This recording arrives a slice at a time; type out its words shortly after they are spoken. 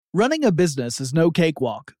Running a business is no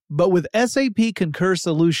cakewalk, but with SAP Concur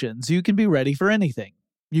Solutions, you can be ready for anything.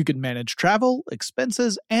 You can manage travel,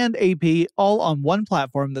 expenses, and AP all on one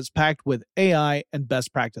platform that's packed with AI and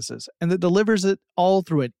best practices, and that delivers it all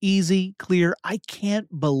through an easy, clear, I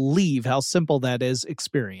can't believe how simple that is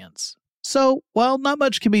experience. So, while not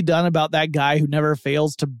much can be done about that guy who never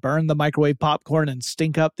fails to burn the microwave popcorn and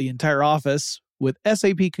stink up the entire office, with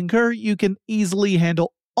SAP Concur, you can easily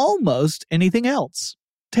handle almost anything else.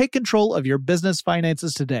 Take control of your business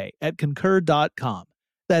finances today at Concur.com.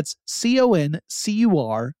 That's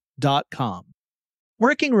CONCUR.com.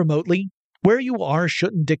 Working remotely, where you are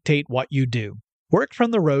shouldn't dictate what you do. Work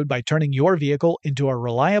from the road by turning your vehicle into a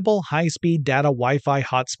reliable high-speed data Wi-Fi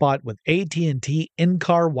hotspot with AT&T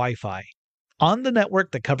in-car Wi-Fi. On the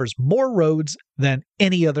network that covers more roads than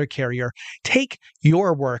any other carrier, take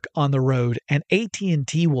your work on the road and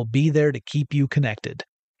AT&T will be there to keep you connected.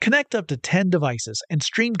 Connect up to 10 devices and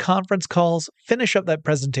stream conference calls, finish up that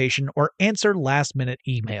presentation, or answer last-minute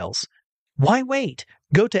emails. Why wait?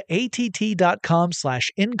 Go to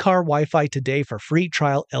att.com/in-car Wi-Fi today for free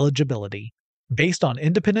trial eligibility. Based on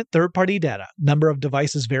independent third-party data, number of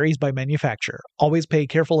devices varies by manufacturer. Always pay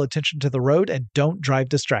careful attention to the road and don't drive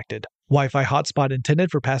distracted. Wi-Fi hotspot intended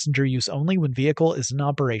for passenger use only when vehicle is in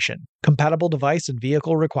operation. Compatible device and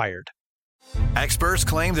vehicle required. Experts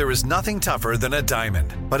claim there is nothing tougher than a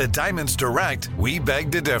diamond. But at Diamonds Direct, we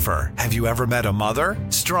beg to differ. Have you ever met a mother?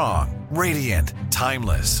 Strong, radiant,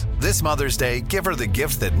 timeless. This Mother's Day, give her the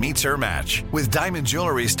gift that meets her match. With diamond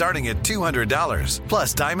jewelry starting at $200.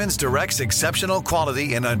 Plus Diamonds Direct's exceptional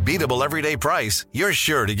quality and unbeatable everyday price, you're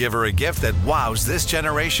sure to give her a gift that wows this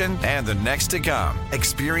generation and the next to come.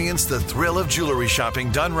 Experience the thrill of jewelry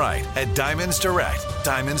shopping done right at Diamonds Direct.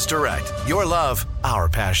 Diamonds Direct. Your love, our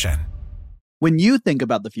passion. When you think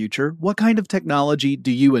about the future, what kind of technology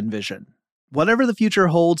do you envision? Whatever the future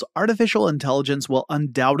holds, artificial intelligence will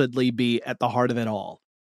undoubtedly be at the heart of it all.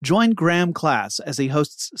 Join Graham Class as he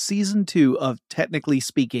hosts Season 2 of Technically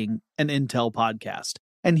Speaking, an Intel podcast,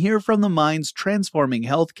 and hear from the minds transforming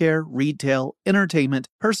healthcare, retail, entertainment,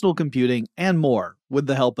 personal computing, and more with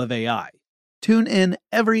the help of AI. Tune in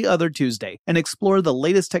every other Tuesday and explore the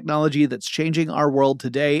latest technology that's changing our world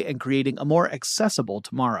today and creating a more accessible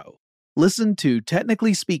tomorrow. Listen to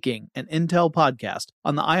Technically Speaking, an Intel podcast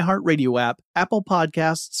on the iHeartRadio app, Apple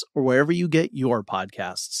Podcasts, or wherever you get your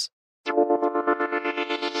podcasts.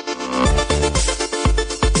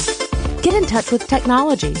 Get in touch with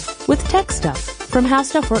technology with Tech Stuff from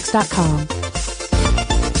HowStuffWorks.com.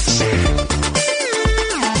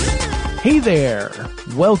 Hey there!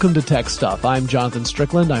 Welcome to Tech Stuff. I'm Jonathan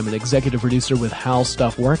Strickland. I'm an executive producer with How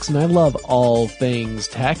Stuff Works, and I love all things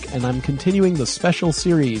tech, and I'm continuing the special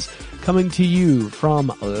series coming to you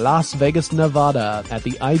from Las Vegas, Nevada at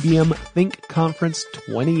the IBM Think Conference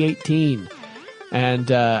 2018.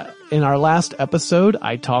 And in our last episode,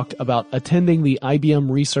 I talked about attending the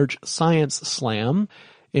IBM Research Science Slam,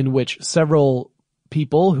 in which several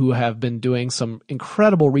people who have been doing some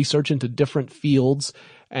incredible research into different fields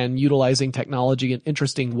and utilizing technology in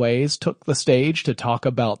interesting ways took the stage to talk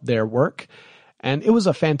about their work. And it was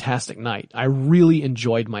a fantastic night. I really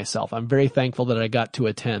enjoyed myself. I'm very thankful that I got to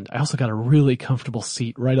attend. I also got a really comfortable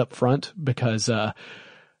seat right up front because I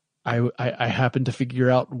happened to figure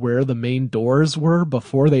out where the main doors were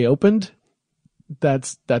before they opened.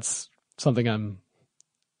 That's something I'm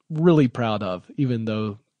really proud of, even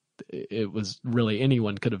though it was really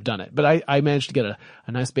anyone could have done it. But I managed to get a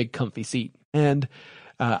nice big comfy seat. And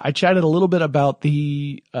I chatted a little bit about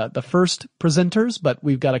the first presenters, but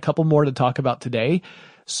we've got a couple more to talk about today.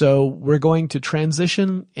 So we're going to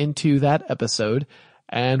transition into that episode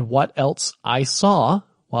and what else I saw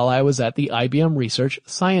while I was at the IBM Research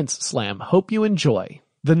Science Slam. Hope you enjoy.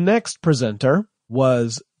 The next presenter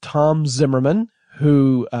was Tom Zimmerman,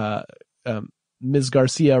 who Ms.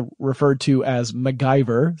 Garcia referred to as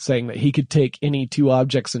MacGyver, saying that he could take any two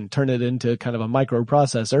objects and turn it into kind of a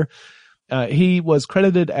microprocessor. He was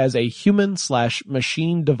credited as a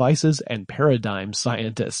human/machine devices and paradigm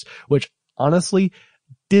scientist, which honestly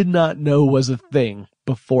did not know was a thing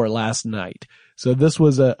before last night. So this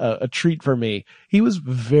was a treat for me. He was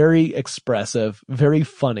very expressive, very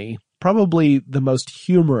funny, probably the most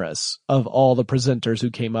humorous of all the presenters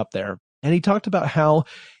who came up there. And he talked about how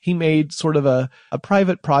he made sort of a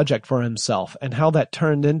private project for himself and how that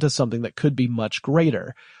turned into something that could be much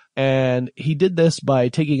greater. And he did this by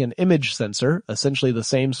taking an image sensor, essentially the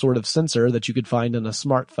same sort of sensor that you could find in a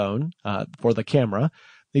smartphone for the camera.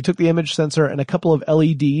 He took the image sensor and a couple of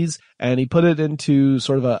LEDs and he put it into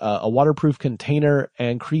sort of a waterproof container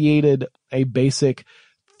and created a basic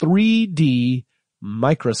 3D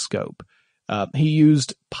microscope. He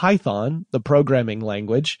used Python, the programming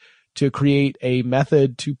language, to create a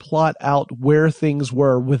method to plot out where things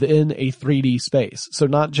were within a 3D space. So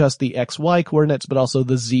not just the XY coordinates, but also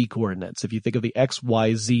the Z coordinates. If you think of the X,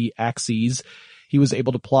 Y, Z axes, he was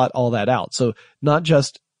able to plot all that out. So not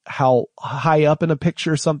just how high up in a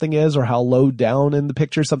picture something is or how low down in the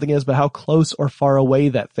picture something is, but how close or far away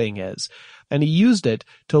that thing is. And he used it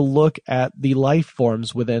to look at the life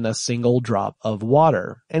forms within a single drop of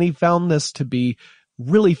water. And he found this to be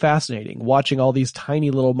really fascinating, watching all these tiny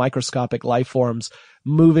little microscopic life forms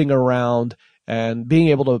moving around and being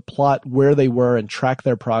able to plot where they were and track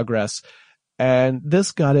their progress. And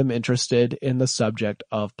this got him interested in the subject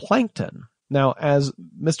of plankton. Now, as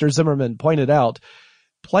Mr. Zimmerman pointed out,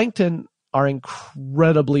 plankton are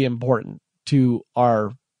incredibly important to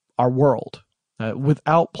our world.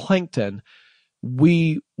 Without plankton,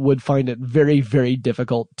 we would find it very, very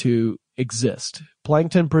difficult to exist.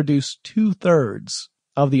 Plankton produce 2/3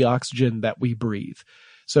 of the oxygen that we breathe.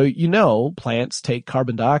 So, plants take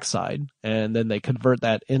carbon dioxide and then they convert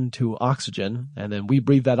that into oxygen, and then we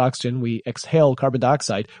breathe that oxygen, we exhale carbon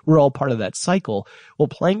dioxide. We're all part of that cycle. Well,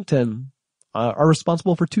 plankton are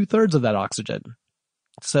responsible for 2/3 of that oxygen.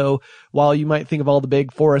 So while you might think of all the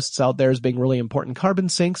big forests out there as being really important carbon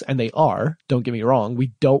sinks, and they are, don't get me wrong,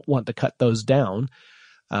 we don't want to cut those down.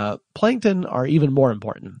 Plankton are even more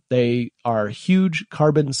important. They are huge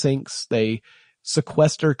carbon sinks. They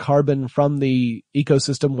sequester carbon from the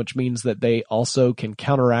ecosystem, which means that they also can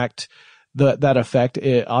counteract that effect.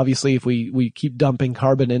 Obviously, if we keep dumping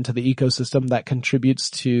carbon into the ecosystem, that contributes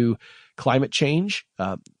to climate change.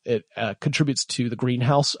 It contributes to the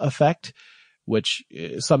greenhouse effect, which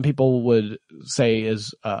some people would say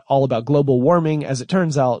is all about global warming. As it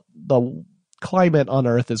turns out, the climate on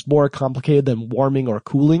Earth is more complicated than warming or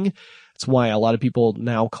cooling. That's why a lot of people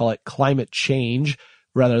now call it climate change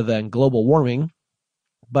rather than global warming.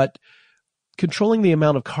 But controlling the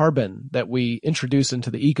amount of carbon that we introduce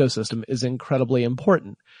into the ecosystem is incredibly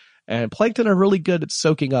important. And plankton are really good at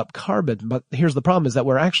soaking up carbon, but here's the problem, is that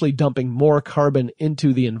we're actually dumping more carbon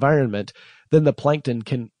into the environment than the plankton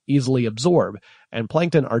can easily absorb. And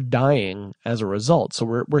plankton are dying as a result. So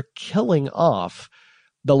we're killing off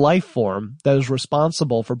the life form that is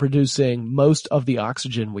responsible for producing most of the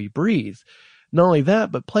oxygen we breathe. Not only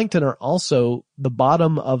that, but plankton are also the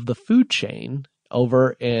bottom of the food chain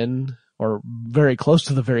over in, or very close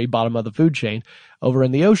to the very bottom of the food chain over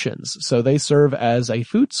in the oceans. So they serve as a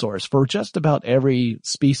food source for just about every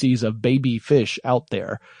species of baby fish out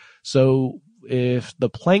there. So if the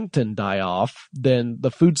plankton die off, then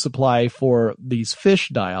the food supply for these fish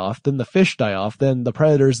die off, then the fish die off, then the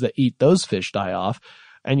predators that eat those fish die off,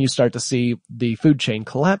 and you start to see the food chain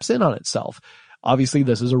collapse in on itself. Obviously,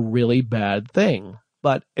 this is a really bad thing,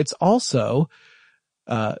 but it's also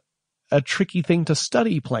a tricky thing to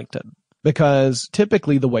study plankton, because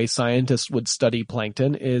typically the way scientists would study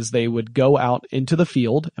plankton is they would go out into the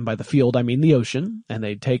field, and by the field I mean the ocean, and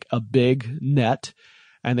they'd take a big net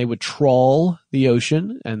and they would trawl the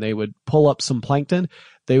ocean and they would pull up some plankton.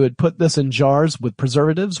 They would put this in jars with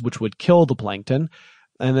preservatives, which would kill the plankton.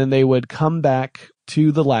 And then they would come back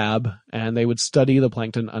to the lab and they would study the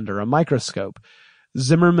plankton under a microscope.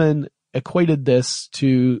 Zimmerman equated this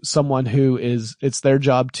to someone who it's their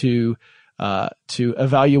job to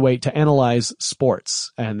evaluate, to analyze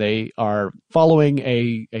sports, and they are following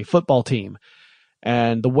a football team.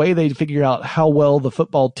 And the way they figure out how well the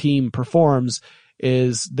football team performs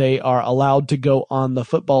is they are allowed to go on the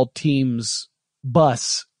football team's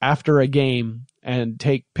bus after a game and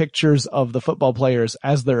take pictures of the football players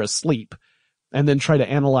as they're asleep, and then try to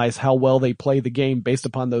analyze how well they play the game based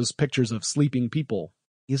upon those pictures of sleeping people.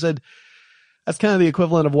 He said that's kind of the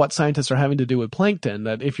equivalent of what scientists are having to do with plankton,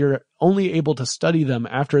 that if you're only able to study them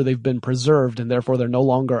after they've been preserved and therefore they're no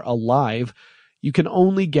longer alive, you can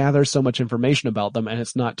only gather so much information about them, and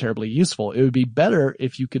it's not terribly useful. It would be better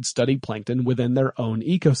if you could study plankton within their own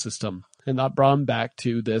ecosystem. And that brought him back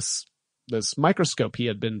to this microscope he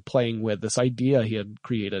had been playing with, this idea he had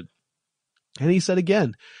created. And he said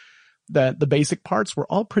again that the basic parts were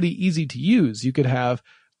all pretty easy to use. You could have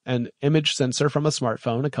an image sensor from a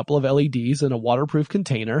smartphone, a couple of LEDs, and a waterproof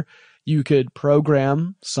container. You could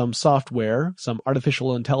program some software, some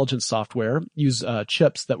artificial intelligence software, use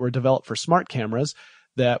chips that were developed for smart cameras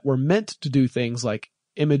that were meant to do things like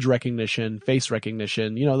image recognition, face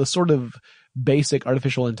recognition, the sort of basic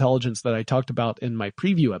artificial intelligence that I talked about in my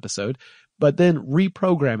preview episode, but then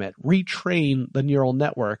reprogram it, retrain the neural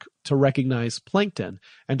network to recognize plankton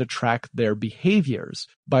and to track their behaviors.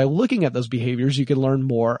 By looking at those behaviors, you can learn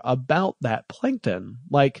more about that plankton,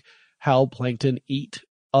 like how plankton eat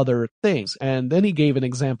other things. And then he gave an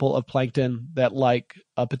example of plankton that like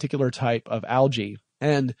a particular type of algae.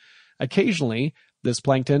 And occasionally, this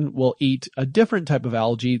plankton will eat a different type of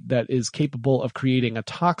algae that is capable of creating a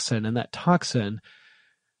toxin, and that toxin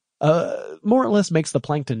more or less makes the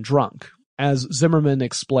plankton drunk. As Zimmerman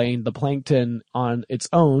explained, the plankton on its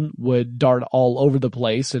own would dart all over the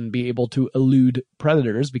place and be able to elude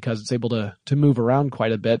predators because it's able to move around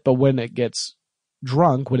quite a bit. But when it gets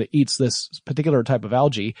drunk, when it eats this particular type of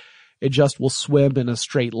algae, it just will swim in a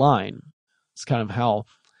straight line. It's kind of how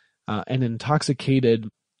an intoxicated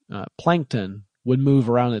plankton would move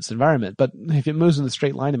around its environment. But if it moves in a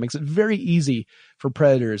straight line, it makes it very easy for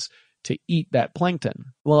predators to eat that plankton.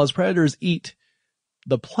 Well, as predators eat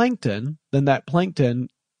the plankton, then that plankton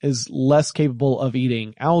is less capable of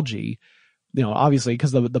eating algae. Obviously,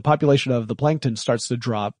 because the population of the plankton starts to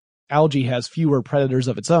drop, algae has fewer predators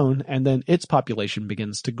of its own, and then its population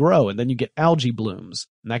begins to grow, and then you get algae blooms,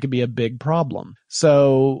 and that could be a big problem.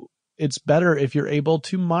 So it's better if you're able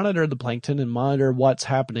to monitor the plankton and monitor what's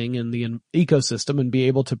happening in the ecosystem and be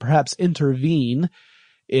able to perhaps intervene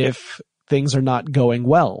if things are not going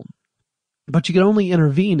well. But you can only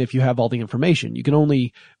intervene if you have all the information. You can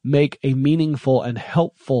only make a meaningful and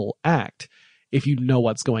helpful act if you know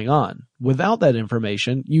what's going on. Without that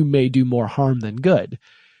information, you may do more harm than good.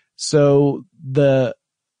 So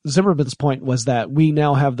Zimmerman's point was that we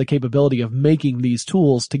now have the capability of making these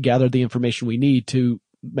tools to gather the information we need to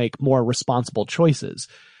make more responsible choices.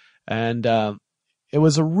 And it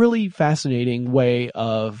was a really fascinating way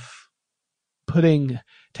of putting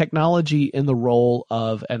technology in the role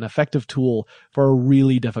of an effective tool for a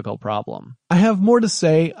really difficult problem. I have more to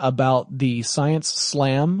say about the Science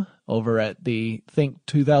Slam over at the Think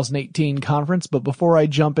 2018 conference, but before I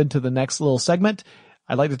jump into the next little segment,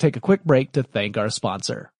 I'd like to take a quick break to thank our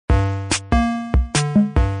sponsor.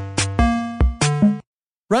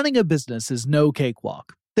 Running a business is no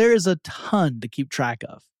cakewalk. There is a ton to keep track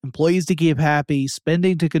of. Employees to keep happy,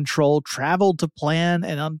 spending to control, travel to plan,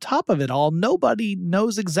 and on top of it all, nobody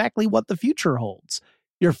knows exactly what the future holds.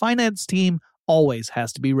 Your finance team always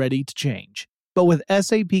has to be ready to change. But with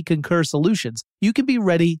SAP Concur Solutions, you can be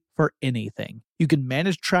ready for anything. You can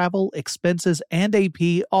manage travel, expenses, and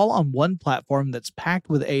AP all on one platform that's packed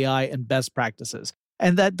with AI and best practices,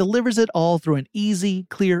 and that delivers it all through an easy,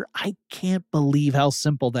 clear, I can't believe how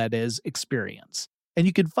simple that is experience. And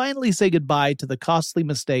you can finally say goodbye to the costly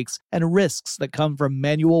mistakes and risks that come from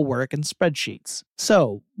manual work and spreadsheets.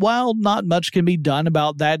 So, while not much can be done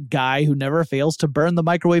about that guy who never fails to burn the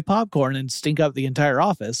microwave popcorn and stink up the entire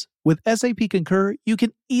office, with SAP Concur, you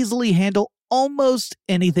can easily handle almost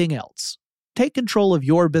anything else. Take control of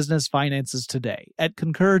your business finances today at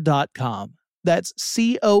Concur.com. That's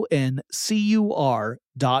CONCUR.com.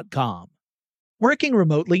 Working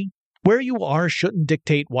remotely, where you are shouldn't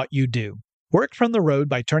dictate what you do. Work from the road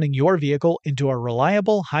by turning your vehicle into a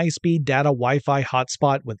reliable high-speed data Wi-Fi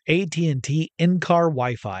hotspot with AT&T in-car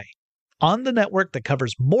Wi-Fi. On the network that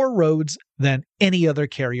covers more roads than any other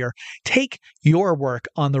carrier, take your work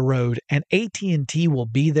on the road and AT&T will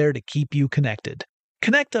be there to keep you connected.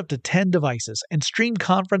 Connect up to 10 devices and stream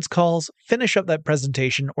conference calls, finish up that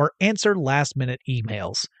presentation, or answer last-minute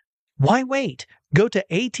emails. Why wait? Go to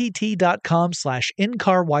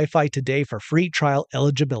att.com/in-car Wi-Fi today for free trial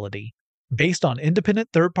eligibility. Based on independent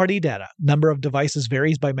third-party data, number of devices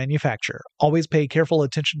varies by manufacturer. Always pay careful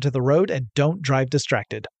attention to the road and don't drive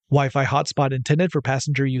distracted. Wi-Fi hotspot intended for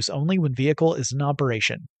passenger use only when vehicle is in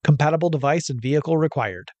operation. Compatible device and vehicle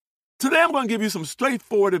required. Today I'm going to give you some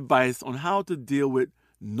straightforward advice on how to deal with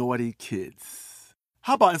naughty kids.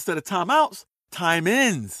 How about instead of timeouts,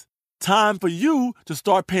 time-ins? Time for you to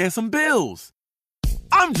start paying some bills.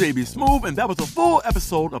 I'm JB Smoove, and that was a full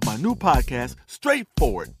episode of my new podcast,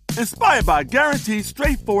 Straightforward, inspired by guaranteed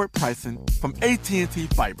straightforward pricing from AT&T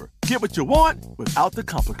Fiber. Get what you want without the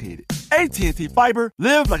complicated. AT&T Fiber,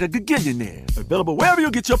 live like a gigillionaire. Available wherever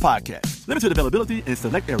you get your podcast. Limited availability in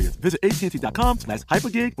select areas. Visit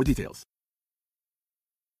AT&T.com/hypergig for details.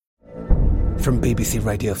 From BBC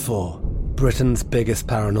Radio 4, Britain's biggest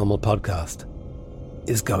paranormal podcast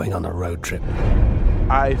is going on a road trip.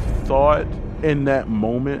 I thought in that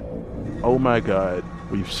moment, oh my God,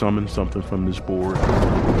 we've summoned something from this board.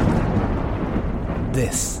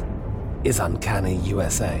 This is Uncanny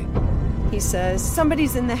USA. He says,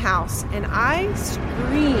 somebody's in the house, and I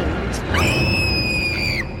screamed.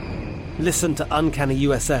 Listen to Uncanny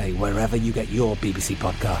USA wherever you get your BBC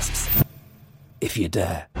podcasts, if you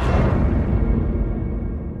dare.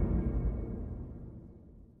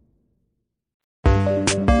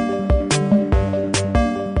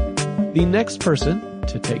 The next person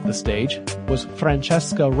to take the stage was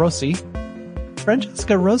Francesca Rossi,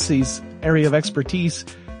 Francesca Rossi's area of expertise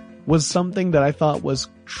was something that I thought was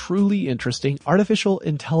truly interesting: artificial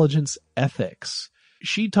intelligence ethics.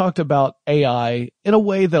 She talked about AI in a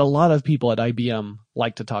way that a lot of people at IBM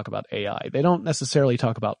like to talk about AI. They don't necessarily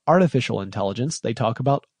talk about artificial intelligence. They talk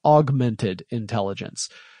about augmented intelligence.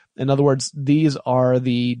 In other words, these are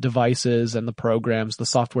the devices and the programs, the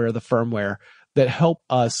software, the firmware that help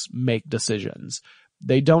us make decisions.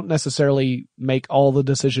 They don't necessarily make all the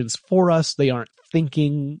decisions for us. They aren't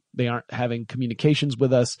thinking. They aren't having communications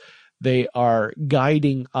with us. They are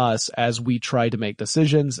guiding us as we try to make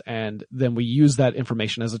decisions, and then we use that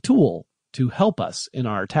information as a tool to help us in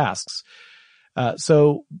our tasks.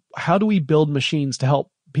 So how do we build machines to help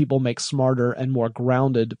people make smarter and more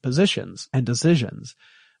grounded positions and decisions?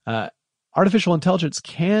 Artificial intelligence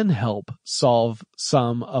can help solve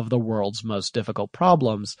some of the world's most difficult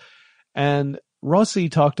problems. And Rossi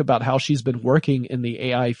talked about how she's been working in the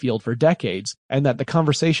AI field for decades, and that the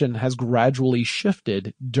conversation has gradually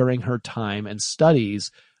shifted during her time and studies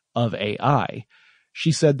of AI.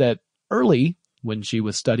 She said that early, when she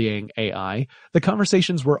was studying AI, the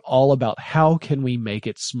conversations were all about how can we make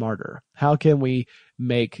it smarter? How can we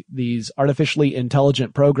make these artificially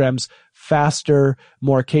intelligent programs faster,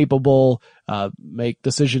 more capable, make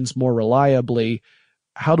decisions more reliably?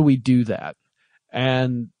 How do we do that?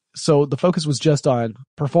 And so the focus was just on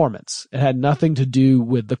performance. It had nothing to do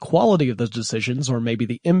with the quality of those decisions or maybe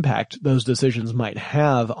the impact those decisions might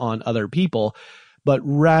have on other people, but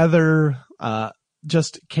rather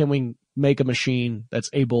just can we make a machine that's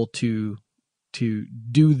able to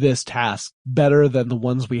do this task better than the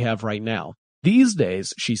ones we have right now. These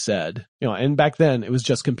days, she said, and back then it was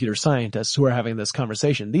just computer scientists who were having this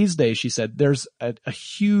conversation. These days, she said, there's a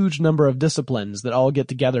huge number of disciplines that all get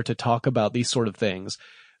together to talk about these sort of things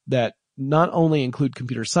that not only include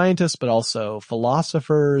computer scientists, but also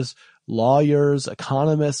philosophers, lawyers,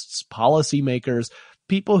 economists, policymakers,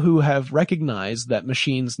 people who have recognized that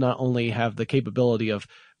machines not only have the capability of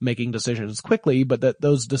making decisions quickly, but that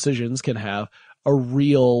those decisions can have a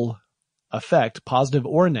real effect, positive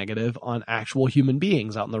or negative, on actual human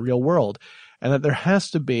beings out in the real world. And that there has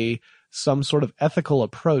to be some sort of ethical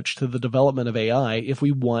approach to the development of AI if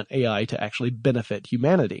we want AI to actually benefit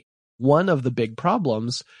humanity. One of the big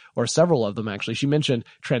problems, or several of them actually, she mentioned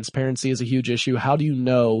transparency is a huge issue. How do you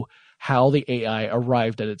know how the AI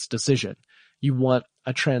arrived at its decision? You want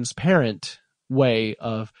a transparent way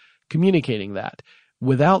of communicating that.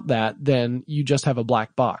 Without that, then you just have a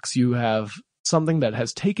black box. You have something that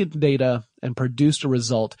has taken data and produced a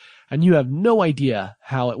result, and you have no idea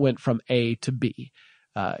how it went from A to B.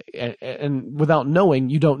 And without knowing,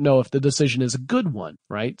 you don't know if the decision is a good one,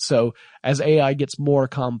 right? So as AI gets more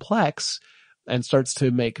complex and starts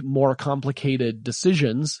to make more complicated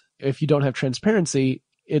decisions, if you don't have transparency,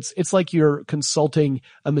 it's like you're consulting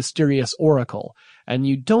a mysterious oracle, and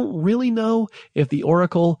you don't really know if the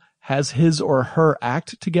oracle has his or her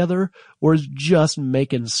act together or is just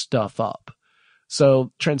making stuff up.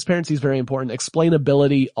 So transparency is very important.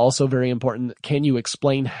 Explainability, also very important. Can you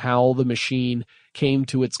explain how the machine came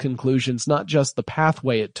to its conclusions, not just the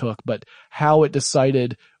pathway it took, but how it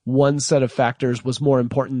decided one set of factors was more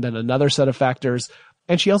important than another set of factors?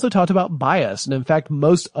 And she also talked about bias. And in fact,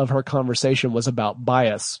 most of her conversation was about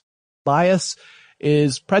bias. Bias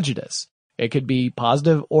is prejudice. It could be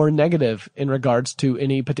positive or negative in regards to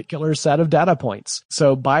any particular set of data points.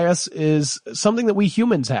 So bias is something that we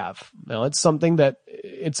humans have. It's something that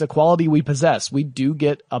it's a quality we possess. We do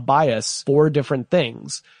get a bias for different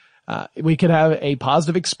things. We could have a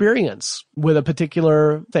positive experience with a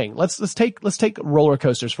particular thing. Let's take roller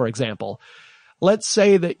coasters, for example. Let's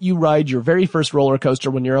say that you ride your very first roller coaster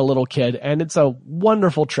when you're a little kid, and it's a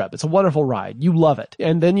wonderful trip. It's a wonderful ride. You love it.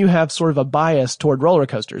 And then you have sort of a bias toward roller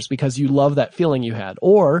coasters because you love that feeling you had.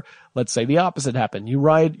 Or let's say the opposite happened. You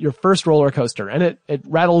ride your first roller coaster and it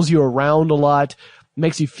rattles you around a lot,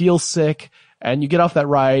 makes you feel sick, and you get off that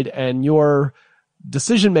ride and your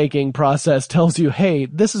decision-making process tells you, hey,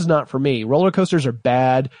 this is not for me. Roller coasters are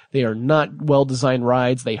bad. They are not well-designed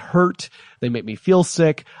rides. They hurt. They make me feel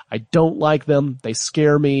sick. I don't like them. They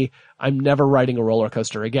scare me. I'm never riding a roller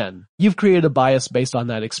coaster again. You've created a bias based on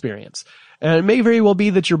that experience. And it may very well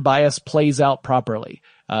be that your bias plays out properly.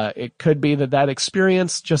 It could be that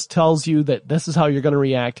experience just tells you that this is how you're going to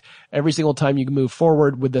react every single time you move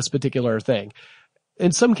forward with this particular thing.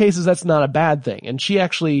 In some cases, that's not a bad thing. And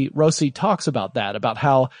Rossi talks about that, about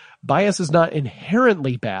how bias is not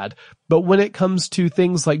inherently bad, but when it comes to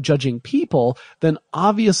things like judging people, then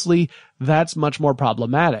obviously that's much more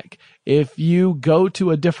problematic. If you go to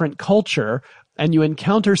a different culture and you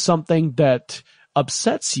encounter something that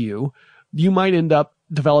upsets you, you might end up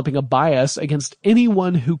developing a bias against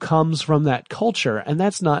anyone who comes from that culture. And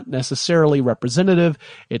that's not necessarily representative.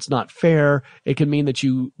 It's not fair. It can mean that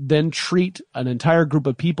you then treat an entire group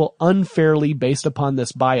of people unfairly based upon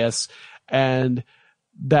this bias. And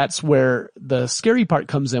that's where the scary part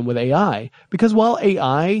comes in with AI. Because while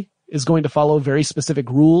AI is going to follow very specific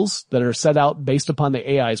rules that are set out based upon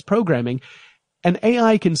the AI's programming, an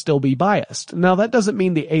AI can still be biased. Now, that doesn't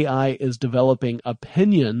mean the AI is developing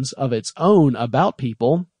opinions of its own about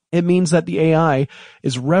people. It means that the AI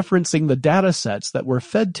is referencing the data sets that were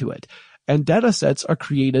fed to it. And data sets are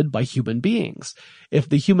created by human beings. If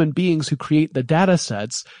the human beings who create the data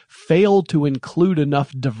sets fail to include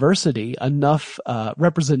enough diversity, enough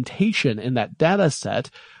representation in that data set,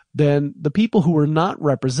 then the people who are not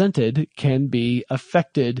represented can be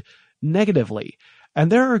affected negatively. And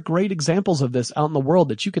there are great examples of this out in the world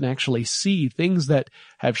that you can actually see, things that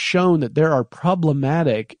have shown that there are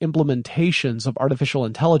problematic implementations of artificial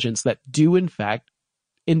intelligence that do in fact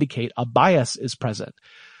indicate a bias is present.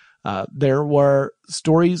 There were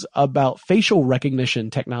stories about facial recognition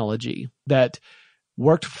technology that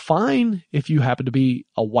worked fine if you happen to be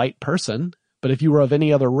a white person, but if you were of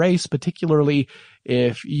any other race, particularly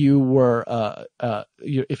if you were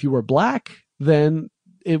black, then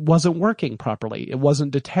it wasn't working properly. It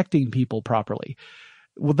wasn't detecting people properly.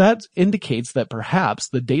 Well, that indicates that perhaps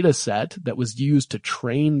the data set that was used to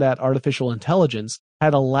train that artificial intelligence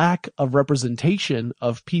had a lack of representation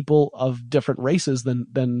of people of different races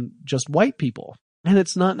than just white people. And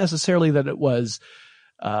it's not necessarily that it was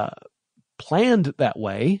planned that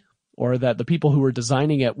way, or that the people who were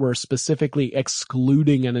designing it were specifically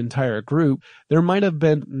excluding an entire group. There might have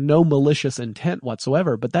been no malicious intent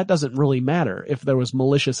whatsoever, but that doesn't really matter if there was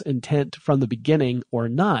malicious intent from the beginning or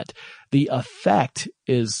not. The effect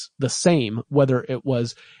is the same, whether it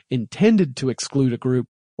was intended to exclude a group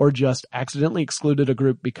or just accidentally excluded a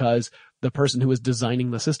group because the person who was designing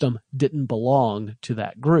the system didn't belong to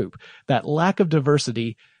that group. That lack of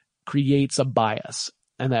diversity creates a bias.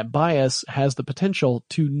 And that bias has the potential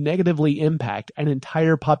to negatively impact an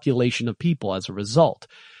entire population of people as a result.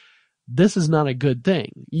 This is not a good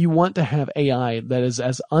thing. You want to have AI that is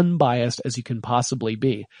as unbiased as you can possibly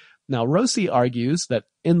be. Now, Rossi argues that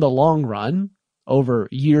in the long run, over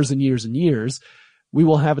years and years and years, we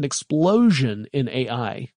will have an explosion in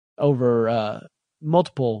AI over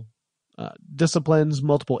multiple disciplines,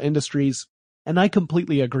 multiple industries. And I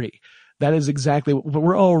completely agree. That is exactly what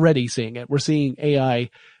we're already seeing it. We're seeing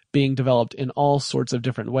AI being developed in all sorts of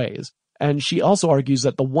different ways. And she also argues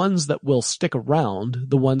that the ones that will stick around,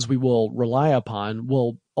 the ones we will rely upon,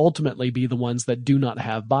 will ultimately be the ones that do not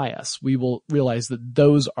have bias. We will realize that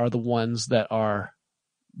those are the ones that are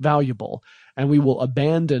valuable, and we will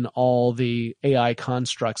abandon all the AI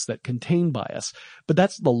constructs that contain bias. But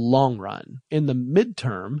that's the long run. In the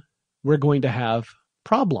midterm, we're going to have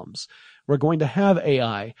problems. We're going to have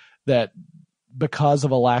AI that, because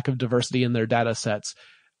of a lack of diversity in their data sets,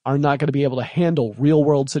 are not going to be able to handle real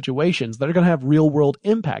world situations that are going to have real world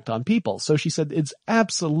impact on people. So she said it's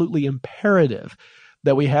absolutely imperative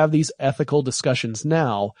that we have these ethical discussions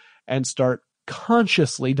now and start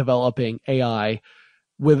consciously developing AI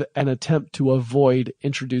with an attempt to avoid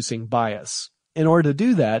introducing bias. In order to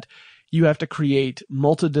do that, you have to create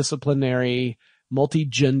multidisciplinary,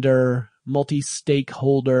 multi-gender,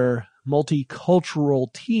 multi-stakeholder,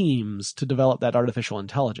 multicultural teams to develop that artificial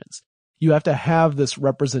intelligence. You have to have this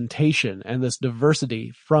representation and this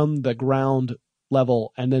diversity from the ground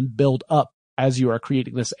level and then build up as you are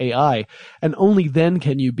creating this AI. And only then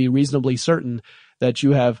can you be reasonably certain that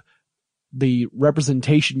you have the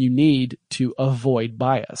representation you need to avoid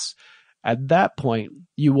bias. At that point,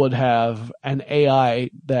 you would have an AI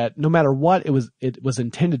that, no matter what it was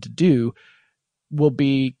intended to do, will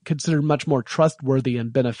be considered much more trustworthy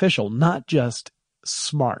and beneficial, not just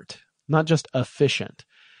smart, not just efficient.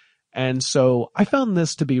 And so I found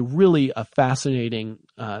this to be really a fascinating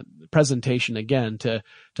presentation, again, to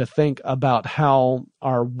think about how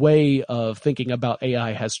our way of thinking about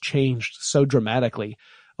AI has changed so dramatically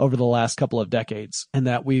over the last couple of decades, and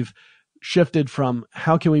that we've shifted from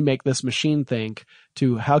how can we make this machine think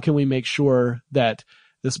to how can we make sure that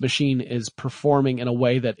this machine is performing in a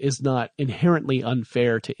way that is not inherently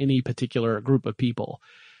unfair to any particular group of people.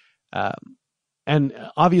 And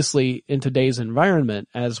obviously, in today's environment,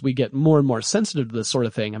 as we get more and more sensitive to this sort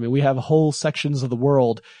of thing, I mean, we have whole sections of the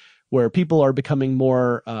world where people are becoming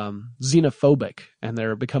more xenophobic, and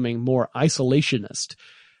they're becoming more isolationist.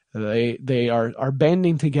 They are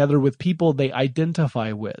banding together with people they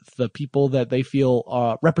identify with, the people that they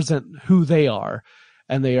feel represent who they are.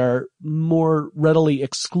 And they are more readily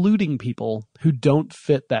excluding people who don't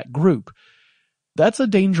fit that group. that's a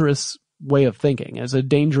dangerous way of thinking. It's a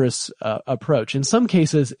dangerous approach. In some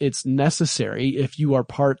cases, it's necessary if you are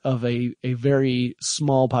part of a very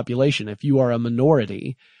small population. If you are a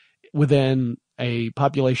minority within a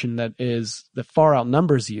population that far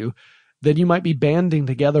outnumbers you, then you might be banding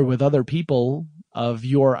together with other people of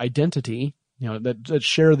your identity, that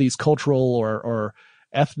share these cultural or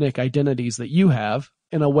ethnic identities that you have,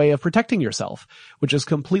 in a way of protecting yourself, which is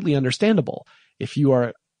completely understandable. If you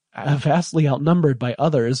are vastly outnumbered by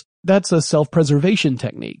others, that's a self-preservation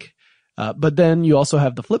technique. But then you also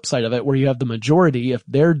have the flip side of it, where you have the majority. If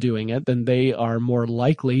they're doing it, then they are more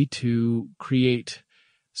likely to create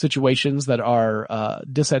situations that are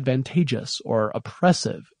disadvantageous or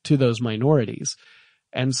oppressive to those minorities.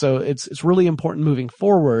 And so it's really important moving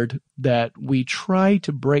forward that we try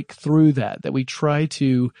to break through that we try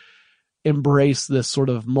to embrace this sort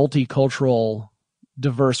of multicultural,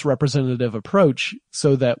 diverse, representative approach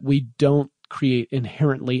so that we don't create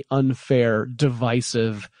inherently unfair,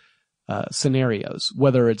 divisive scenarios,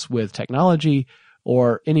 whether it's with technology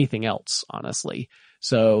or anything else, honestly.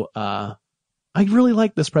 So I really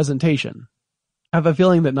like this presentation. I have a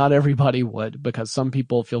feeling that not everybody would, because some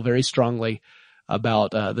people feel very strongly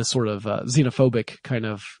about this sort of xenophobic kind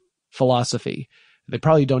of philosophy. They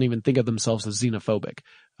probably don't even think of themselves as xenophobic.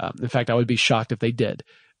 In fact, I would be shocked if they did.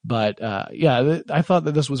 But I thought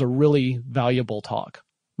that this was a really valuable talk.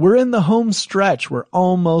 We're in the home stretch. We're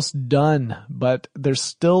almost done, but there's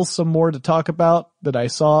still some more to talk about that I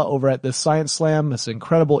saw over at this Science Slam, this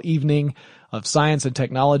incredible evening of science and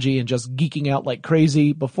technology and just geeking out like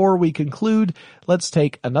crazy. Before we conclude, let's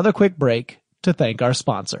take another quick break to thank our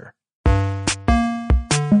sponsor.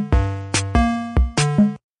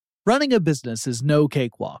 Running a business is no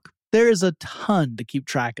cakewalk. There is a ton to keep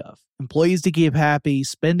track of. Employees to keep happy,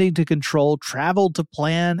 spending to control, travel to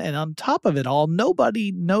plan, and on top of it all,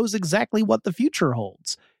 nobody knows exactly what the future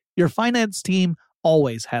holds. Your finance team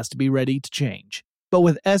always has to be ready to change. But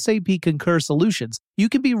with SAP Concur Solutions, you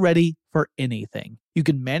can be ready for anything. You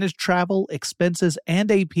can manage travel, expenses, and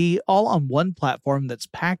AP all on one platform that's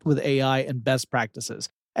packed with AI and best practices,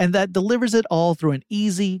 and that delivers it all through an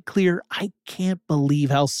easy, clear, I can't believe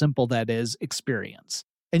how simple that is experience.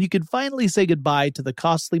 And you can finally say goodbye to the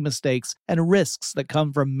costly mistakes and risks that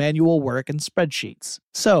come from manual work and spreadsheets.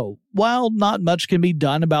 So, while not much can be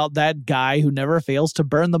done about that guy who never fails to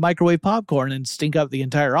burn the microwave popcorn and stink up the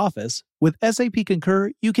entire office, with SAP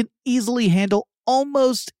Concur, you can easily handle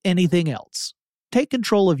almost anything else. Take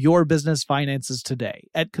control of your business finances today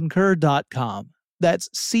at Concur.com. That's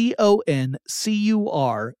CONCUR.com.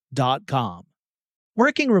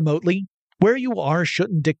 Working remotely, where you are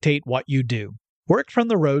shouldn't dictate what you do. Work from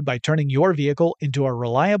the road by turning your vehicle into a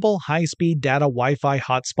reliable high-speed data Wi-Fi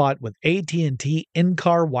hotspot with AT&T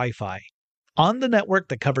in-car Wi-Fi. On the network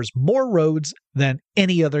that covers more roads than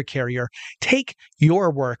any other carrier, take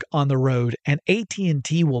your work on the road and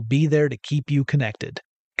AT&T will be there to keep you connected.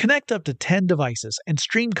 Connect up to 10 devices and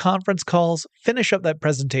stream conference calls, finish up that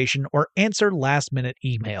presentation, or answer last-minute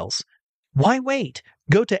emails. Why wait?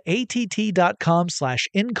 Go to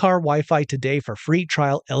att.com/in-car Wi-Fi today for free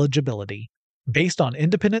trial eligibility. Based on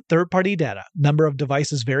independent third-party data, number of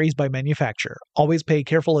devices varies by manufacturer. Always pay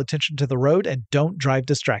careful attention to the road and don't drive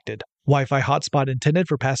distracted. Wi-Fi hotspot intended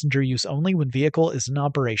for passenger use only when vehicle is in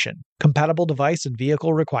operation. Compatible device and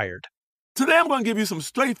vehicle required. Today I'm going to give you some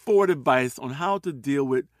straightforward advice on how to deal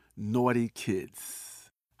with naughty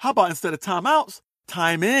kids. How about instead of timeouts,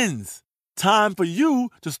 time-ins? Time for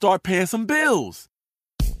you to start paying some bills.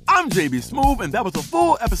 I'm JB Smoove, and that was a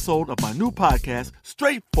full episode of my new podcast,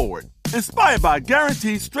 Straightforward, inspired by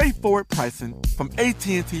guaranteed straightforward pricing from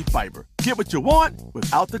AT&T Fiber. Get what you want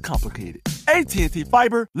without the complicated. AT&T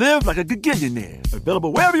Fiber, live like a gigillionaire.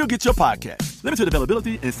 Available wherever you get your podcast. Limited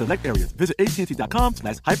availability in select areas. Visit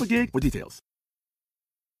AT&T.com/hypergig for details.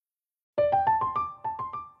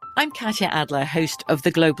 I'm Katya Adler, host of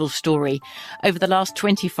The Global Story. Over the last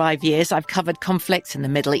 25 years, I've covered conflicts in the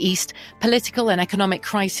Middle East, political and economic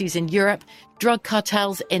crises in Europe, drug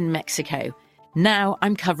cartels in Mexico. Now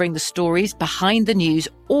I'm covering the stories behind the news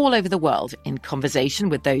all over the world in conversation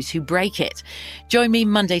with those who break it. Join me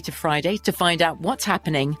Monday to Friday to find out what's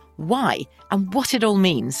happening, why, and what it all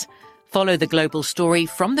means. Follow The Global Story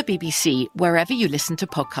from the BBC wherever you listen to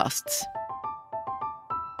podcasts.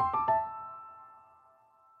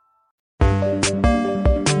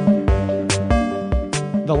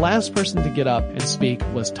 The last person to get up and speak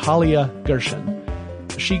was Talia Gershon.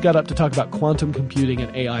 She got up to talk about quantum computing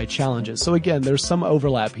and AI challenges. So again, there's some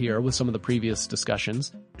overlap here with some of the previous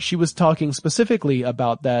discussions. She was talking specifically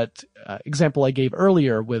about that example I gave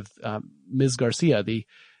earlier with Ms. Garcia, the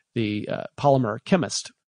polymer chemist,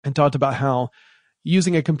 and talked about how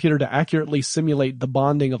using a computer to accurately simulate the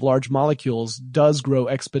bonding of large molecules does grow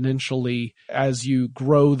exponentially as you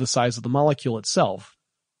grow the size of the molecule itself.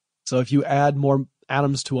 So if you add more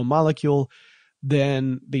atoms to a molecule,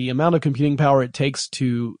 then the amount of computing power it takes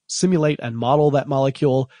to simulate and model that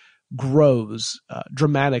molecule grows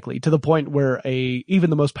dramatically, to the point where even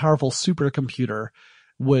the most powerful supercomputer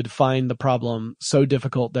would find the problem so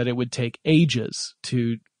difficult that it would take ages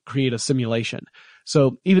to create a simulation.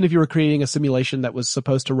 So even if you were creating a simulation that was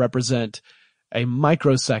supposed to represent a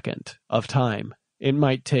microsecond of time, it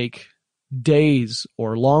might take days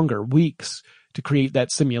or longer, weeks, to create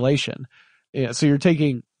that simulation. So you're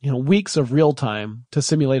taking, weeks of real time to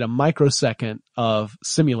simulate a microsecond of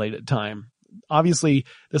simulated time. Obviously,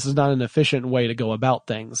 this is not an efficient way to go about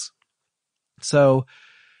things. So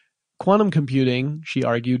quantum computing, she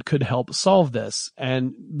argued, could help solve this.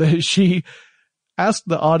 And she asked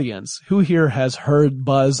the audience, who here has heard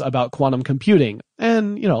buzz about quantum computing?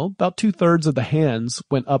 And, about 2/3 of the hands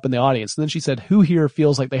went up in the audience. And then she said, who here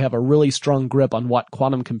feels like they have a really strong grip on what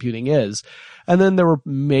quantum computing is? And then there were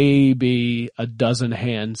maybe a dozen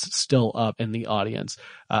hands still up in the audience.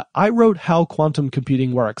 I wrote How Quantum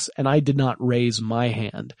Computing Works, and I did not raise my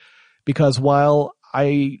hand because while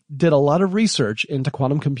I did a lot of research into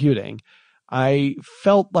quantum computing, I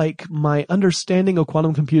felt like my understanding of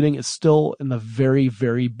quantum computing is still in the very,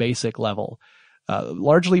 very basic level,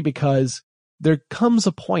 largely because there comes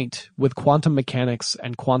a point with quantum mechanics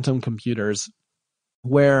and quantum computers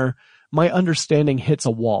where my understanding hits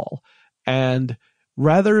a wall. And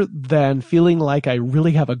rather than feeling like I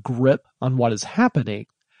really have a grip on what is happening,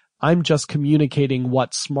 I'm just communicating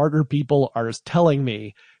what smarter people are telling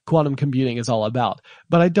me quantum computing is all about.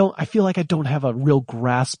 But I feel like I don't have a real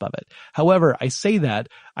grasp of it. However, I say that,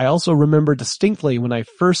 I also remember distinctly when I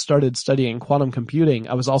first started studying quantum computing,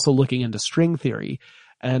 I was also looking into string theory.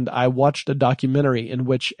 And I watched a documentary in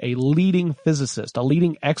which a leading physicist, a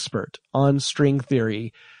leading expert on string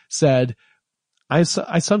theory said, I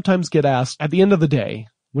sometimes get asked at the end of the day,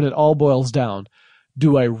 when it all boils down,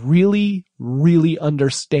 do I really, really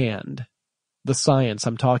understand the science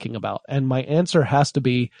I'm talking about? And my answer has to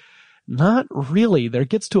be, not really. There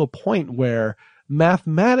gets to a point where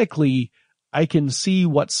mathematically I can see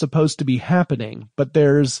what's supposed to be happening, but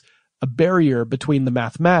there's a barrier between the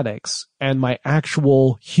mathematics and my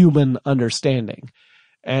actual human understanding.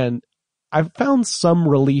 And I've found some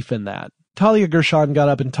relief in that. Talia Gershon got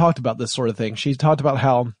up and talked about this sort of thing. She talked about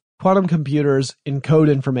how quantum computers encode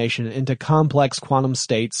information into complex quantum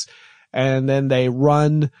states, and then they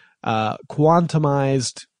run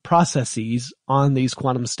quantumized processes on these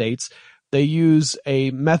quantum states. They use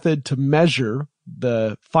a method to measure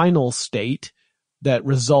the final state that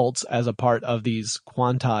results as a part of these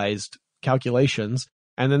quantized calculations,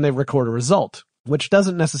 and then they record a result, which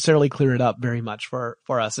doesn't necessarily clear it up very much for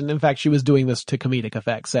us. And in fact, she was doing this to comedic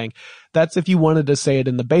effect, saying that's if you wanted to say it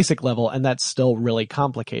in the basic level, and that's still really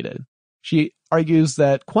complicated. She argues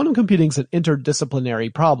that quantum computing is an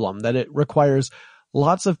interdisciplinary problem, that it requires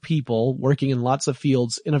lots of people working in lots of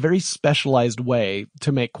fields in a very specialized way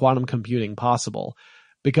to make quantum computing possible,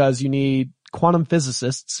 because you need quantum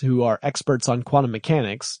physicists who are experts on quantum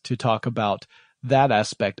mechanics to talk about that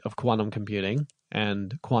aspect of quantum computing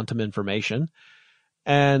and quantum information.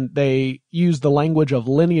 And they use the language of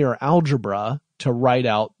linear algebra to write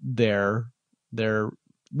out their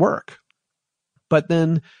work. But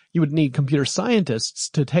then you would need computer scientists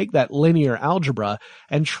to take that linear algebra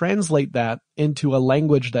and translate that into a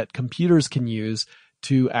language that computers can use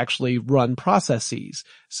to actually run processes.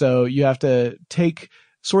 So you have to take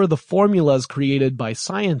sort of the formulas created by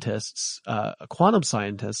scientists, quantum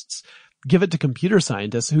scientists, give it to computer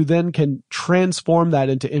scientists who then can transform that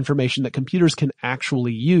into information that computers can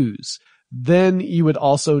actually use. Then you would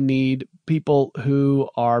also need people who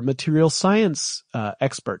are material science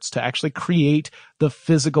experts to actually create the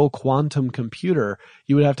physical quantum computer.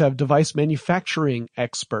 You would have to have device manufacturing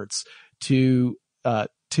experts to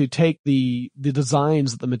take the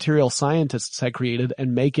designs that the material scientists had created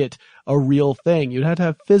and make it a real thing. You'd have to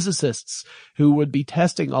have physicists who would be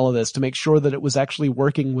testing all of this to make sure that it was actually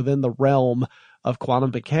working within the realm of quantum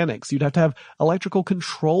mechanics. You'd have to have electrical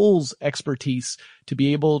controls expertise to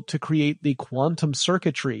be able to create the quantum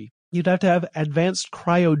circuitry. You'd have to have advanced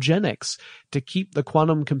cryogenics to keep the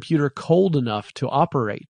quantum computer cold enough to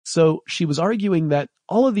operate. So she was arguing that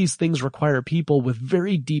all of these things require people with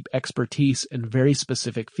very deep expertise in very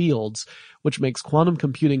specific fields, which makes quantum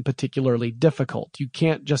computing particularly difficult. You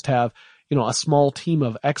can't just have, a small team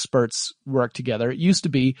of experts work together. It used to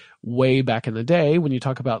be way back in the day when you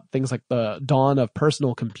talk about things like the dawn of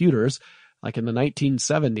personal computers, like in the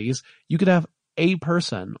 1970s, you could have a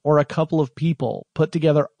person or a couple of people put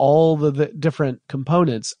together all the different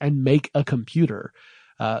components and make a computer,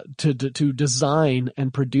 to design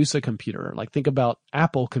and produce a computer. Like think about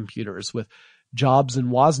Apple computers with Jobs and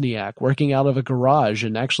Wozniak working out of a garage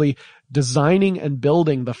and actually designing and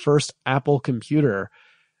building the first Apple computer.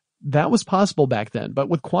 That was possible back then. But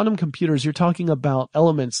with quantum computers, you're talking about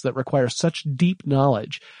elements that require such deep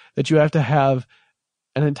knowledge that you have to have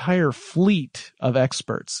an entire fleet of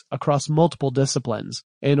experts across multiple disciplines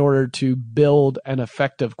in order to build an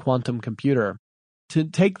effective quantum computer. To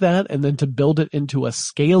take that and then to build it into a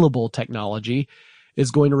scalable technology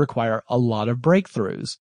is going to require a lot of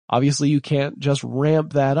breakthroughs. Obviously, you can't just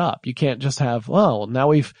ramp that up. You can't just have, well, now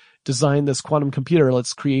we've designed this quantum computer,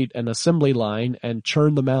 let's create an assembly line and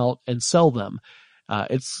churn them out and sell them.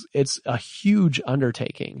 It's a huge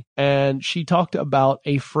undertaking. And she talked about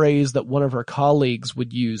a phrase that one of her colleagues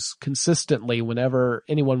would use consistently whenever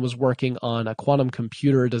anyone was working on a quantum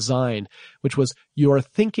computer design, which was, you're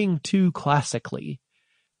thinking too classically.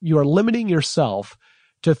 You are limiting yourself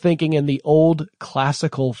to thinking in the old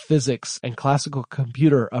classical physics and classical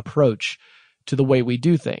computer approach to the way we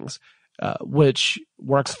do things, which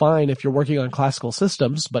works fine if you're working on classical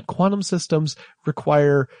systems, but quantum systems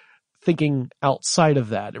require thinking outside of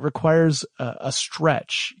that. It requires a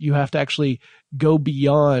stretch. You have to actually go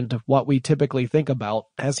beyond what we typically think about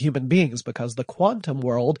as human beings, because the quantum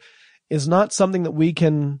world is not something that we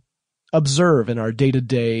can observe in our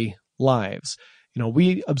day-to-day lives. You know,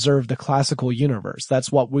 we observe the classical universe.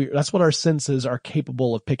 That's what our senses are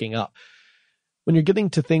capable of picking up. When you're getting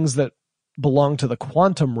to things that belong to the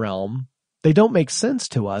quantum realm, they don't make sense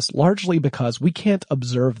to us, largely because we can't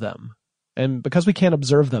observe them. And because we can't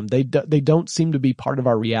observe them, they don't seem to be part of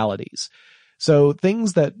our realities. So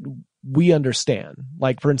things that we understand,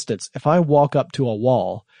 like for instance, if I walk up to a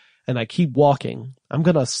wall and I keep walking, I'm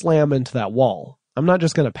going to slam into that wall. I'm not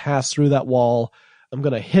just going to pass through that wall. I'm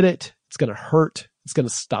going to hit it. It's going to hurt. It's going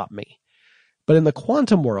to stop me. But in the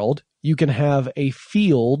quantum world, you can have a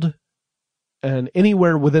field, and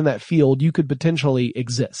anywhere within that field, you could potentially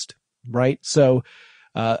exist, right? So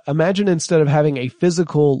imagine instead of having a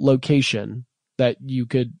physical location that you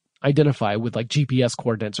could identify with like GPS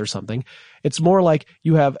coordinates or something, it's more like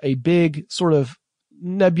you have a big sort of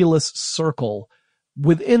nebulous circle.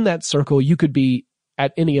 Within that circle, you could be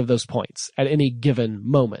at any of those points at any given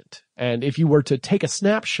moment. And if you were to take a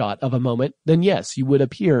snapshot of a moment, then yes, you would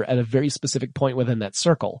appear at a very specific point within that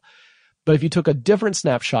circle. But if you took a different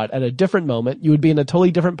snapshot at a different moment, you would be in a totally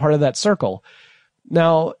different part of that circle.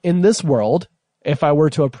 Now, in this world, if I were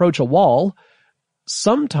to approach a wall,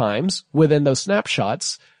 sometimes within those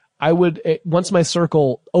snapshots, once my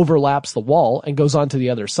circle overlaps the wall and goes on to the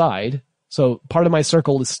other side, so part of my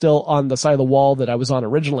circle is still on the side of the wall that I was on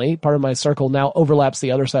originally, part of my circle now overlaps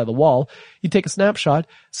the other side of the wall. You take a snapshot,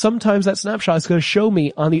 sometimes that snapshot is going to show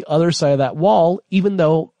me on the other side of that wall, even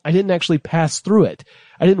though I didn't actually pass through it.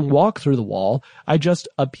 I didn't walk through the wall. I just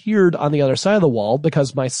appeared on the other side of the wall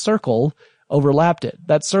because my circle overlapped it.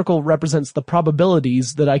 That circle represents the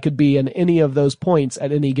probabilities that I could be in any of those points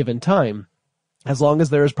at any given time. As long as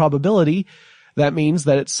there is probability, that means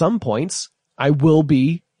that at some points I will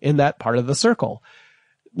be in that part of the circle.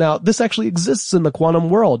 Now, this actually exists in the quantum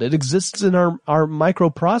world. It exists in our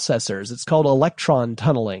microprocessors. It's called electron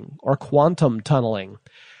tunneling or quantum tunneling.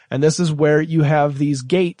 And this is where you have these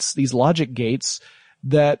gates, these logic gates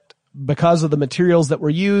that, because of the materials that were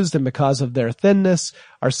used and because of their thinness,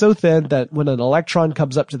 are so thin that when an electron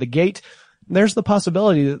comes up to the gate, there's the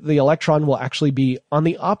possibility that the electron will actually be on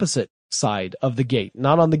the opposite side of the gate,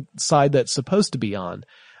 not on the side that's supposed to be on.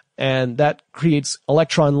 And that creates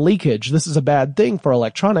electron leakage. This is a bad thing for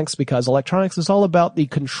electronics because electronics is all about the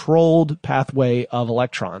controlled pathway of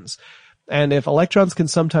electrons. And if electrons can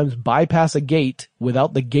sometimes bypass a gate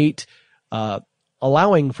without the gate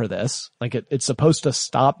allowing for this, like it's supposed to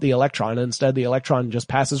stop the electron, and instead the electron just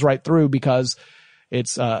passes right through because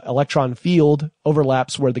its electron field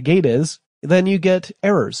overlaps where the gate is, then you get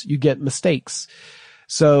errors, you get mistakes.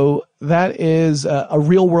 So that is a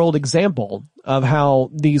real world example of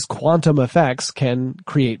how these quantum effects can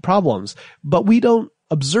create problems. But we don't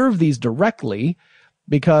observe these directly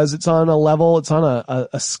because it's on a level, it's on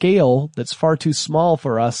a scale that's far too small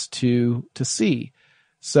for us to see.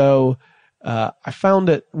 So I found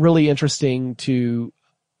it really interesting to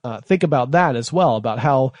think about that as well, about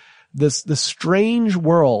how this strange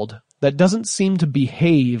world that doesn't seem to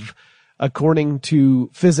behave according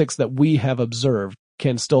to physics that we have observed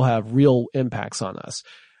can still have real impacts on us.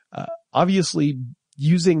 Obviously,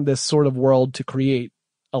 using this sort of world to create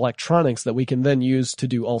electronics that we can then use to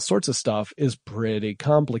do all sorts of stuff is pretty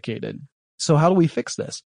complicated. So how do we fix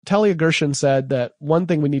this? Talia Gershon said that one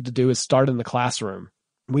thing we need to do is start in the classroom.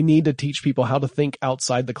 We need to teach people how to think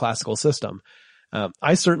outside the classical system.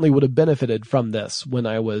 I certainly would have benefited from this when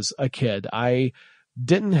I was a kid. I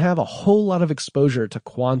didn't have a whole lot of exposure to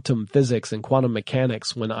quantum physics and quantum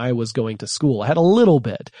mechanics when I was going to school. I had a little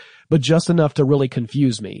bit, but just enough to really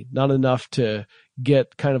confuse me, not enough to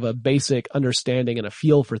get kind of a basic understanding and a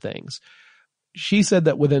feel for things. She said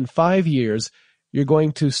that within 5 years, you're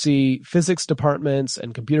going to see physics departments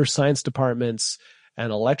and computer science departments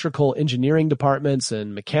and electrical engineering departments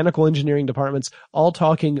and mechanical engineering departments all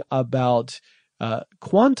talking about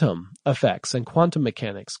quantum effects and quantum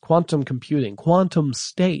mechanics, quantum computing, quantum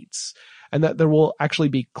states, and that there will actually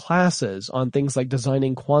be classes on things like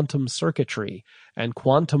designing quantum circuitry and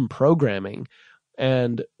quantum programming.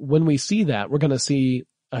 And when we see that, we're going to see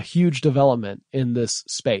a huge development in this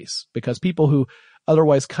space, because people who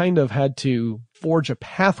otherwise kind of had to forge a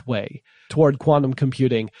pathway toward quantum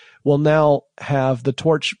computing will now have the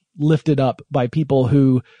torch lifted up by people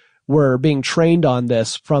who were being trained on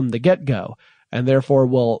this from the get-go, and therefore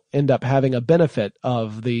will end up having a benefit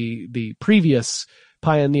of the previous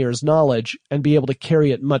pioneers' knowledge and be able to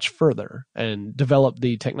carry it much further and develop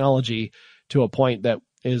the technology to a point that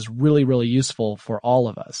is really, really useful for all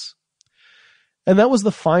of us. And that was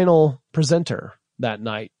the final presenter that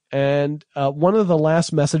night. And one of the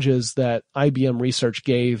last messages that IBM Research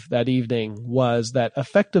gave that evening was that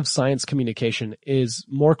effective science communication is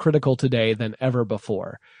more critical today than ever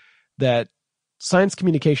before. That science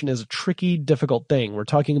communication is a tricky, difficult thing. We're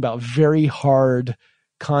talking about very hard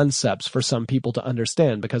concepts for some people to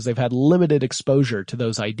understand because they've had limited exposure to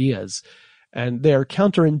those ideas. And they're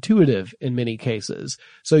counterintuitive in many cases.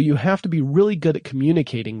 So you have to be really good at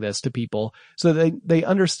communicating this to people so that they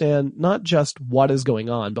understand not just what is going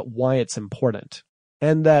on, but why it's important.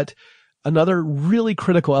 And that another really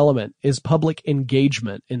critical element is public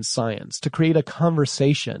engagement in science, to create a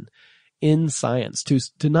conversation in science,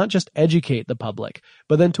 to not just educate the public,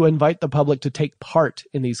 but then to invite the public to take part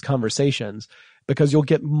in these conversations, because you'll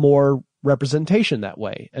get more representation that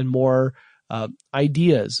way and more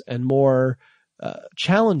ideas and more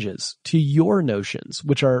challenges to your notions,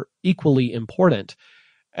 which are equally important.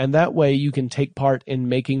 And that way you can take part in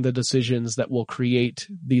making the decisions that will create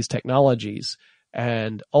these technologies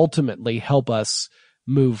and ultimately help us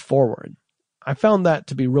move forward. I found that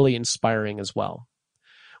to be really inspiring as well.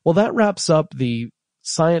 Well, that wraps up the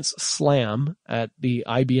Science Slam at the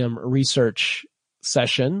IBM Research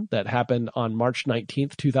session that happened on March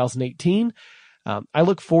 19th, 2018. I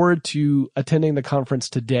look forward to attending the conference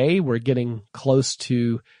today. We're getting close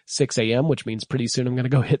to 6 a.m., which means pretty soon I'm going to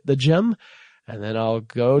go hit the gym, and then I'll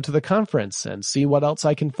go to the conference and see what else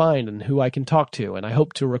I can find and who I can talk to. And I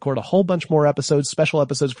hope to record a whole bunch more episodes, special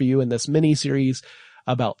episodes for you in this mini series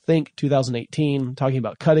about Think 2018, talking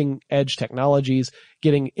about cutting edge technologies,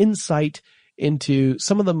 getting insight into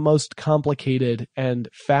some of the most complicated and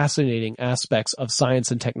fascinating aspects of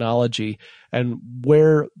science and technology and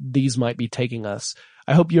where these might be taking us.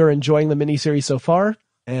 I hope you're enjoying the mini-series so far,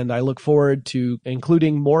 and I look forward to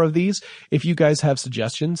including more of these. If you guys have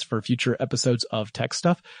suggestions for future episodes of Tech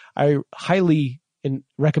Stuff, I highly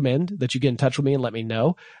recommend that you get in touch with me and let me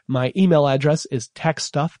know. My email address is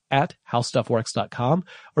techstuff@howstuffworks.com,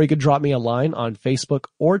 or you could drop me a line on Facebook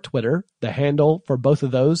or Twitter. The handle for both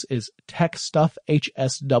of those is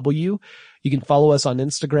TechStuffHSW. You can follow us on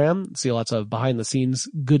Instagram, see lots of behind the scenes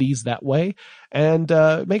goodies that way. And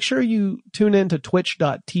make sure you tune in to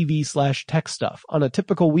twitch.tv/techstuff. On a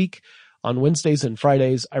typical week, on Wednesdays and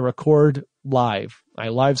Fridays, I record live. I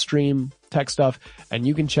live stream Tech Stuff, and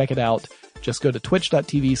you can check it out. Just go to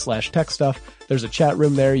twitch.tv/techstuff. There's a chat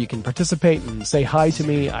room there. You can participate and say hi to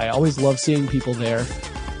me. I always love seeing people there.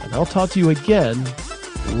 And I'll talk to you again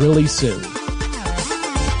really soon.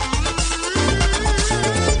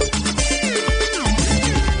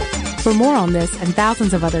 For more on this and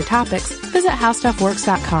thousands of other topics, visit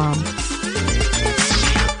howstuffworks.com.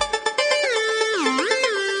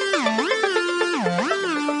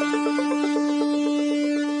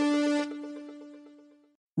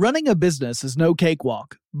 Running a business is no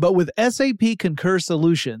cakewalk, but with SAP Concur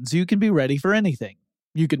Solutions, you can be ready for anything.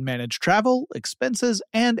 You can manage travel, expenses,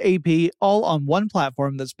 and AP all on one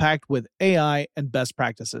platform that's packed with AI and best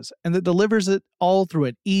practices, and that delivers it all through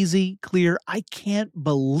an easy, clear, I can't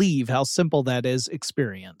believe how simple that is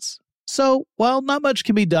experience. So, while not much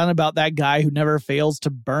can be done about that guy who never fails to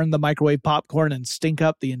burn the microwave popcorn and stink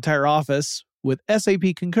up the entire office, with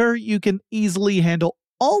SAP Concur, you can easily handle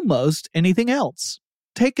almost anything else.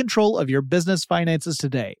 Take control of your business finances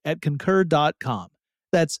today at concur.com.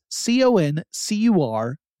 That's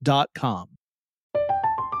CONCUR.com.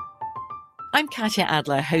 I'm Katya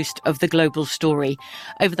Adler, host of The Global Story.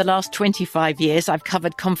 Over the last 25 years, I've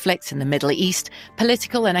covered conflicts in the Middle East,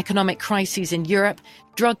 political and economic crises in Europe,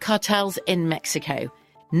 drug cartels in Mexico.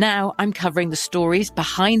 Now I'm covering the stories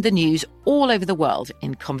behind the news all over the world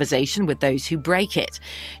in conversation with those who break it.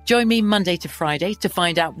 Join me Monday to Friday to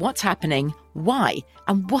find out what's happening, why,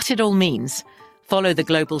 and what it all means. Follow The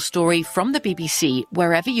Global Story from the BBC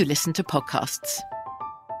wherever you listen to podcasts.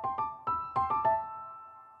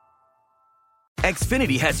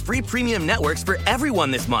 Xfinity has free premium networks for everyone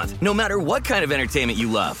this month, no matter what kind of entertainment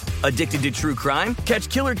you love. Addicted to true crime? Catch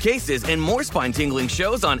killer cases and more spine-tingling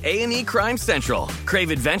shows on A&E Crime Central. Crave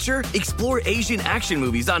adventure? Explore Asian action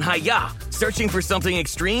movies on Hi-YAH. Searching for something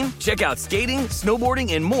extreme? Check out skating,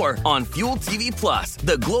 snowboarding, and more on Fuel TV Plus,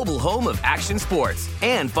 the global home of action sports.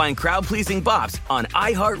 And find crowd-pleasing bops on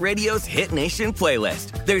iHeartRadio's Hit Nation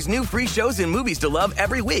playlist. There's new free shows and movies to love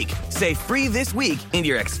every week. Say free this week in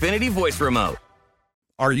your Xfinity voice remote.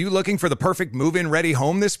 Are you looking for the perfect move-in ready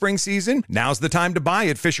home this spring season? Now's the time to buy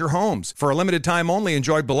at Fisher Homes. For a limited time only,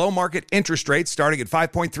 enjoy below-market interest rates starting at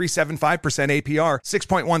 5.375% APR,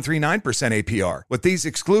 6.139% APR. With these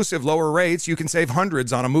exclusive lower rates, you can save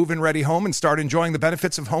hundreds on a move-in ready home and start enjoying the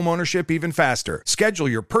benefits of homeownership even faster. Schedule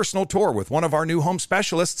your personal tour with one of our new home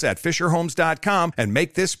specialists at FisherHomes.com and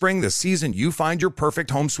make this spring the season you find your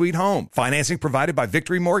perfect home sweet home. Financing provided by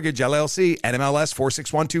Victory Mortgage, LLC, NMLS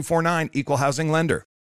 461249, Equal Housing Lender.